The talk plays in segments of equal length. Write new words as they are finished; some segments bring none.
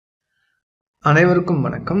அனைவருக்கும்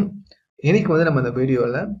வணக்கம். இன்னைக்கு வந்து நம்ம இந்த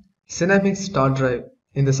வீடியோல சினாமிக்ஸ் ஸ்டார்ட்ட்ரைவ்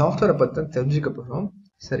இந்த சாஃப்ட்வேரை பத்தி தான் தெரிஞ்சுக்க போறோம்.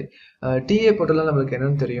 சரி, டிஏ போர்ட்டல் நம்மளுக்கு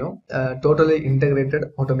என்னன்னு தெரியும். Totally integrated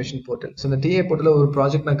automation portal. So இந்த டிஏ போர்ட்டலில் ஒரு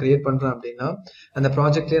ப்ராஜெக்ட் நான் கிரியேட் பண்றேன் அப்படின்னா அந்த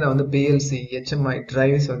ப்ராஜெக்ட்லேயே நான் வந்து பிஎல்சி, ஹெச்எம்ஐ,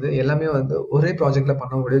 டிரைவ்ஸ் வந்து எல்லாமே வந்து ஒரே ப்ராஜெக்ட்ல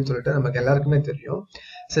பண்ண முடியும்னு சொல்லிட்டு நமக்கு எல்லாருக்குமே தெரியும்.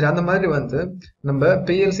 சரி, அந்த மாதிரி வந்து நம்ம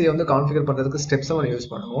பிஎல்சியை வந்து கான்ஃபிகர் பண்றதுக்கு ஸ்டெப்ஸ் ஒன்று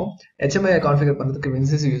யூஸ் பண்ணுவோம். ஹெச்எம்ஐ கான்ஃபிகர் பண்றதுக்கு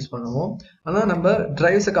வின்சிசி யூஸ் பண்ணுவோம். ஆனால் நம்ம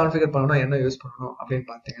டிரைவ்ஸை கான்ஃபிகர் பண்ணணும்னா என்ன யூஸ் பண்ணணும் அப்படின்னு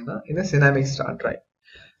பார்த்தீங்கன்னா இந்த சினாமிக்ஸ் ஸ்டார்ட்ட்ரைவ்.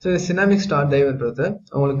 ஸோ சினாமிக்ஸ் ஸ்டார்ட்ட்ரைவ்ன்றது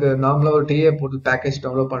உங்களுக்கு நார்மலாக ஒரு டிஏ போட்டு பேக்கேஜ்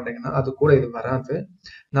டவுன்லோட் பண்ணுறீங்கன்னா அது கூட இது வராது.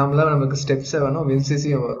 நார்மலாக நமக்கு ஸ்டெப்ஸை வேணும்,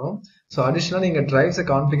 வின்சிசியும் வரும். ஸோ அடிஷ்னலாக நீங்கள் டிரைவ்ஸை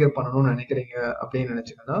கான்ஃபிகர் பண்ணணும்னு நினைக்கிறீங்க அப்படின்னு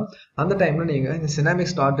நினச்சிங்கன்னா அந்த டைமில் நீங்கள் இந்த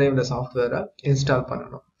சினாமிக்ஸ் ஸ்டார்ட்ட்ரைவோட சாஃப்ட்வேரை இன்ஸ்டால்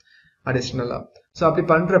பண்ணணும் அடிஷ்னலாக. ஸோ அப்படி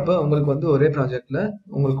பண்ணுறப்ப உங்களுக்கு வந்து ஒரே ப்ராஜெக்டில்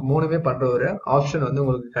உங்களுக்கு மூணுமே பண்ணுற ஒரு ஆப்ஷன் வந்து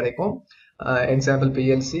உங்களுக்கு கிடைக்கும். எக்ஸாம்பிள்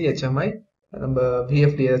பிஎல்சி, ஹெச்எம்ஐ, நம்ம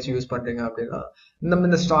பிஎஃப்டி ஏதாச்சும் யூஸ் பண்றீங்க அப்படின்னா நம்ம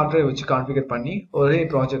இந்த ஸ்டார்ட்ட்ரைவ் வச்சு கான்ஃபிகர் பண்ணி ஒரே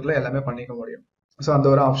ப்ராஜெக்ட்ல எல்லாமே பண்ணிக்க முடியும். ஸோ அந்த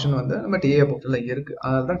ஒரு ஆப்ஷன் வந்து நம்ம டிஏ போர்ட்டல்ல இருக்கு.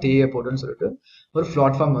 அதனால தான் டிஏ போர்ட்டல்னு சொல்லிட்டு ஒரு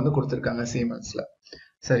பிளாட்ஃபார்ம் வந்து கொடுத்துருக்காங்க சீமென்ஸ்ல.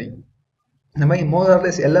 சரி, நம்ம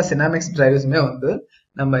மோர்ஆர்லெஸ் எல்லா சினாமிக்ஸ் டிரைவ்ஸுமே வந்து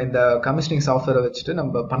நம்ம இந்த கமிஷனிங் சாஃப்ட்வேரை வச்சுட்டு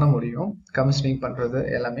நம்ம பண்ண முடியும். கமிஷனிங் பண்றது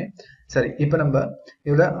எல்லாமே. சரி, இப்போ நம்ம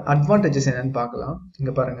இதோட அட்வான்டேஜஸ் என்னன்னு பார்க்கலாம்.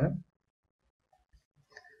 இங்க பாருங்க,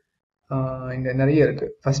 இங்க நிறைய இருக்கு.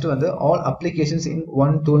 ஃபர்ஸ்ட் வந்து ஆல் அப்ளிகேஷன்ஸ் இன்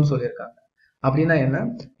ஒன் டூல்னு சொல்லியிருக்காங்க. அப்படின்னா என்ன?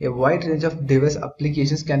 a wide range of diverse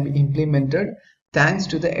applications can be implemented thanks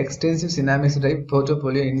to the extensive Synamics Drive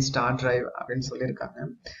portfolio in StartDrive அப்படின்னு சொல்லியிருக்காங்க.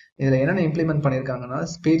 இதுல என்னென்ன இம்ப்ளிமெண்ட் பண்ணியிருக்காங்கன்னா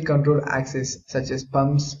speed control access such as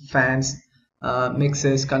pumps, fans,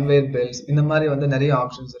 mixers, conveyor belts, இந்த மாதிரி வந்து நிறைய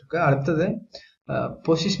ஆப்ஷன்ஸ் இருக்கு. அடுத்தது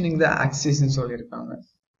பொசிஷனிங் த ஆக்சிஸ்ன்னு சொல்லியிருக்காங்க.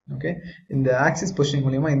 ஓகே, இந்த ஆக்சிஸ் பொசிஷனிங்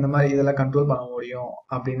மூலியமா இந்த மாதிரி இதெல்லாம் கண்ட்ரோல் பண்ண முடியும்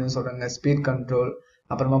அப்படின்னு சொல்றாங்க. ஸ்பீட் கண்ட்ரோல்,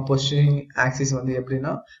 அப்புறமா பொசிஷனிங் ஆக்சிஸ் வந்து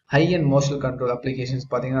எப்படின்னா high and motional control applications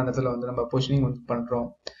பார்த்தீங்கன்னா அந்த இடத்துல வந்து நம்ம பொசிஷனிங் வந்து பண்றோம்.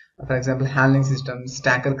 For example handling system,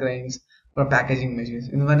 ஸ்டாக்கர் grains, அப்புறம் பேக்கேஜிங் மெஷின்ஸ்,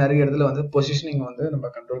 இந்த மாதிரி நிறைய இடத்துல வந்து பொசிஷனிங் வந்து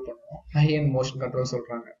நம்ம கண்ட்ரோல் பண்ணுவோம். ஹை அண்ட் மோஷன் கண்ட்ரோல்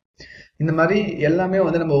சொல்றாங்க. இந்த மாதிரி எல்லாமே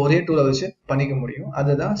வந்து நம்ம ஒரே டூலை வச்சு பண்ணிக்க முடியும்.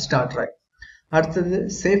 அதுதான் ஸ்டார்ட்ட்ரைவ். அடுத்தது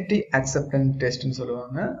சேஃப்டி அக்செப்டன்ஸ் டெஸ்ட்னு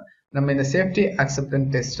சொல்லுவாங்க. நம்ம இந்த சேஃப்டி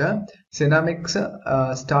அக்செப்டன்ஸ் டெஸ்ட்டை சினாமிக்ஸ்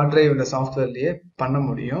ஸ்டார்ட்ட்ரைவோட சாஃப்ட்வேர்லயே பண்ண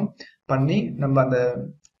முடியும். பண்ணி நம்ம அந்த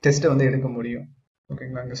டெஸ்ட்டை வந்து எடுக்க முடியும்.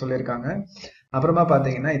 ஓகேங்களா, இங்கே சொல்லியிருக்காங்க. அப்புறமா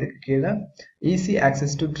பார்த்தீங்கன்னா இதுக்கு கீழே easy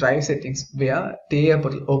access to drive settings வியா டிஏ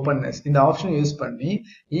போர்ட்டல் ஓப்பன்னஸ், இந்த ஆப்ஷன் யூஸ் பண்ணி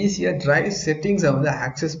ஈஸியாக டிரைவ் செட்டிங்ஸை வந்து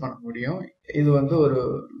ஆக்சஸ் பண்ண முடியும். இது வந்து ஒரு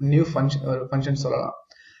நியூ ஃபங்க்ஷன் சொல்லலாம்.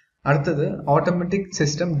 அடுத்தது ஆட்டோமேட்டிக்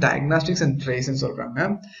சிஸ்டம் டயக்னாஸ்டிக்ஸ் அண்ட் ட்ரேஸ்ன்னு சொல்றாங்க.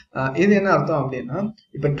 இது என்ன அர்த்தம் அப்படின்னா,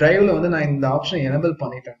 இப்போ டிரைவ்ல வந்து நான் இந்த ஆப்ஷன் எனபிள்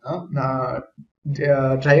பண்ணிட்டேன்னா நான்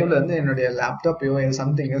டிரைவ்ல வந்து என்னுடைய லேப்டாப்பையோ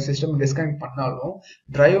சம்திங் சிஸ்டம் டிஸ்கனெக்ட் பண்ணாலும்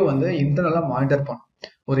டிரைவ் வந்து இன்டர்னலா மானிட்டர் பண்ணும்.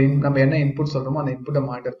 நம்ம என்ன இன்புட் சொல்றோமோ அந்த இன்புட்டை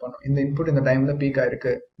மானிட்டர் பண்ணும். இந்த இன்புட் இந்த டைம்ல பீக்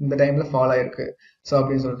ஆயிருக்கு, இந்த டைம்ல ஃபால் ஆயிருக்கு, ஸோ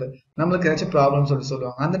அப்படின்னு சொல்லிட்டு நம்மளுக்கு ஏதாச்சும் ப்ராப்ளம்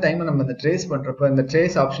சொல்லுவாங்க. அந்த டைம்ல நம்ம இந்த ட்ரேஸ் பண்றப்ப இந்த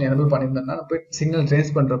ட்ரேஸ் ஆப்ஷன் எனபிள் பண்ணியிருந்தோம்னா போய் சிக்னல்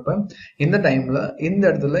ட்ரேஸ் பண்றப்ப இந்த டைம்ல இந்த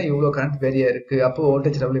இடத்துல இவ்வளவு கரண்ட் வேரியா இருக்கு, அப்போ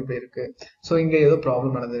வோல்டேஜ் லெவல் இப்படி இருக்கு, ஸோ இங்க ஏதோ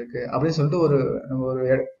ப்ராப்ளம் நடந்திருக்கு அப்படின்னு சொல்லிட்டு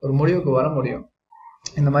ஒரு முடிவுக்கு வர முடியும்.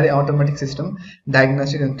 இந்த மாதிரி automatic system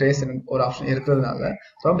diagnostic and trace ஒரு ஆப்ஷன் இருக்கிறதுனால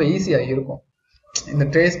ரொம்ப ஈஸியா இருக்கும். இந்த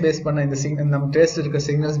ட்ரேஸ் பேஸ் பண்ண இந்த சிக்னல், நம்ம ட்ரேஸ் இருக்க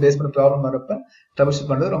சிக்னல்ஸ் பேஸ் பண்ண ப்ராப்ளம் வரப்ப ட்ரபிள் ஷூட்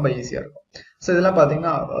பண்றது ரொம்ப ஈஸியா இருக்கும். ஸோ இதெல்லாம்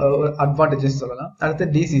பாத்தீங்கன்னா அட்வான்டேஜஸ் சொல்லலாம். அடுத்து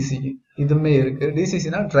டிசிசி இதுவுமே இருக்கு.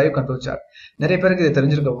 டிசிசினா டிரைவ் கண்ட்ரோல் சார்ட். நிறைய பேருக்கு இது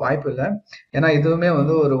தெரிஞ்சிருக்க வாய்ப்பு இல்லை. ஏன்னா இதுவுமே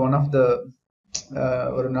வந்து ஒன் ஆஃப் த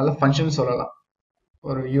ஒரு நல்ல ஃபங்க்ஷன் சொல்லலாம்.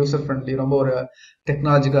 ஒரு யூசர் ஃப்ரெண்ட்லி, ரொம்ப ஒரு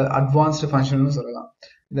டெக்னாலஜிக்கல் அட்வான்ஸ்டு ஃபங்க்ஷன் சொல்லலாம்.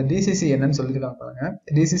 இந்த டிசிசி என்னன்னு சொல்லியிருக்காங்க பாருங்க.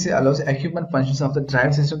 டிசிசி allows equipment functions of the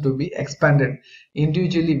drive system to be expanded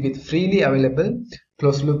individually with freely available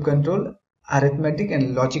closed loop control, arithmetic and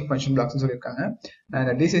logic function blocks சொல்லியிருக்காங்க. நான்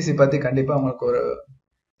இந்த டிசிசி பத்தி கண்டிப்பா உங்களுக்கு ஒரு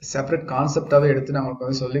செப்பரேட் கான்செப்டாவே எடுத்து நான் உங்களுக்கு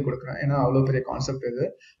வந்து சொல்லி கொடுக்குறேன். ஏன்னா அவ்வளோ பெரிய கான்செப்ட் இது,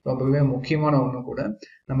 ரொம்பவே முக்கியமான ஒன்று கூட.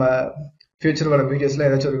 நம்ம ஃபியூச்சர் வர வீடியோஸ்ல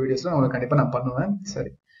ஏதாச்சும் ஒரு வீடியோஸ்ல உங்களுக்கு கண்டிப்பா நான் பண்ணுவேன்.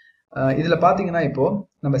 சரி, இதுல பாத்தீங்கன்னா இப்போ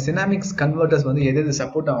நம்ம சினாமிக்ஸ் கன்வெர்டர்ஸ் வந்து எது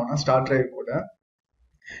சப்போர்ட் ஆகும்னா ஸ்டார்ட்ட்ரைவ் கூட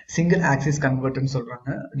சிங்கிள் ஆக்சிஸ் கன்வெர்டர்னு சொல்றாங்க,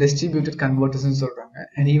 டிஸ்ட்ரிபியூட்டட் கன்வெர்டர்ஸ்னு சொல்றாங்க,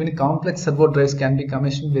 and even complex servo drives can be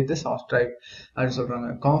commission with soft drive அப்படின்னு சொல்றாங்க.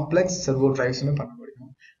 காம்ப்ளெக்ஸ் சர்வோ டிரைவ்ஸ்னு பண்ண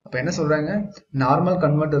முடியும். அப்ப என்ன சொல்றாங்க, நார்மல்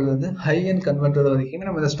கன்வெர்டர்ல இருந்து ஹை அண்ட் கன்வெர்டர் வரைக்கும்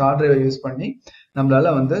நம்ம இந்த ஸ்டார்ட் டிரைவை யூஸ் பண்ணி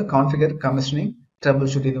நம்மளால வந்து கான்ஃபிகர், கமிஷனிங்,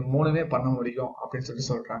 ட்ரபிள் ஷூட் இது மூணுமே பண்ண முடியும் அப்படின்னு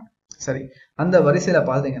சொல்றாங்க. சரி, அந்த வரிசையில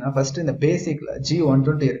பாத்தீங்கன்னா ஃபர்ஸ்ட் இந்த பேசிக்ல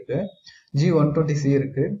G120 இருக்கு, G120C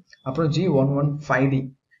இருக்கு, அப்புறம் G115D.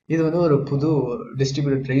 இது வந்து ஒரு புது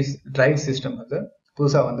டிஸ்ட்ரிபியூட்டட் டிரைவ் சிஸ்டம் வந்து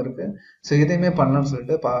புதுசா வந்திருக்கு. ஸோ இதையுமே பண்ணலாம்னு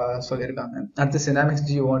சொல்லிட்டு சொல்லியிருக்காங்க. அடுத்து சினாமிக்ஸ்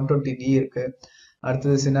G120D இருக்கு,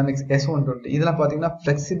 அடுத்தது சினாமிக்ஸ் S120. இதெல்லாம் பார்த்தீங்கன்னா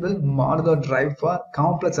flexible modular drive for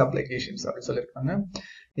complex applications அப்படின்னு சொல்லியிருக்காங்க.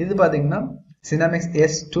 இது பார்த்தீங்கன்னா சினாமிக்ஸ்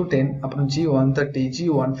S210, அப்புறம் G130,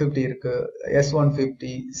 G150 இருக்கு,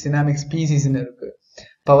 S150, சினாமிக்ஸ் PCஸ்ன்னு இருக்கு,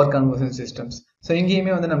 பவர் கன்வர்ஷன் சிஸ்டம்ஸ். ஸோ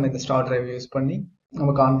இங்கேயுமே வந்து நம்ம இந்த ஸ்டார் டிரைவ் யூஸ் பண்ணி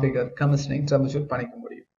நம்ம கான்ஃபிகர், கமிஷனிங், ட்ரபிள் ஷூட் பண்ணிக்க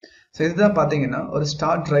முடியும். ஸோ இதுதான் பார்த்தீங்கன்னா ஒரு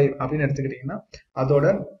ஸ்டார் டிரைவ் அப்படின்னு எடுத்துக்கிட்டிங்கன்னா அதோட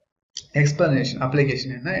எக்ஸ்பிளனேஷன்,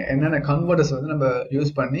 அப்ளிகேஷன் என்னென்ன கன்வெர்ட்டர்ஸ் வந்து நம்ம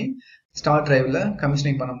யூஸ் பண்ணி ஸ்டார் டிரைவ்ல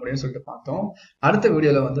கமிஷனிங் பண்ண முடியும்னு சொல்லிட்டு பார்த்தோம். அடுத்த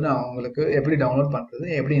வீடியோல வந்து நான் உங்களுக்கு எப்படி டவுன்லோட் பண்றது,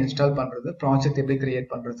 எப்படி இன்ஸ்டால் பண்றது, ப்ராஜெக்ட் எப்படி கிரியேட்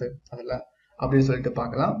பண்றது அதெல்லாம் அப்படின்னு சொல்லிட்டு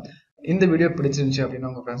பார்க்கலாம். இந்த வீடியோ பிடிச்சிருந்துச்சு அப்படின்னா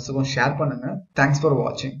உங்க ஃப்ரெண்ட்ஸுக்கும் ஷேர் பண்ணுங்க. தேங்க்ஸ் ஃபார்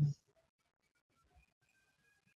வாட்சிங்.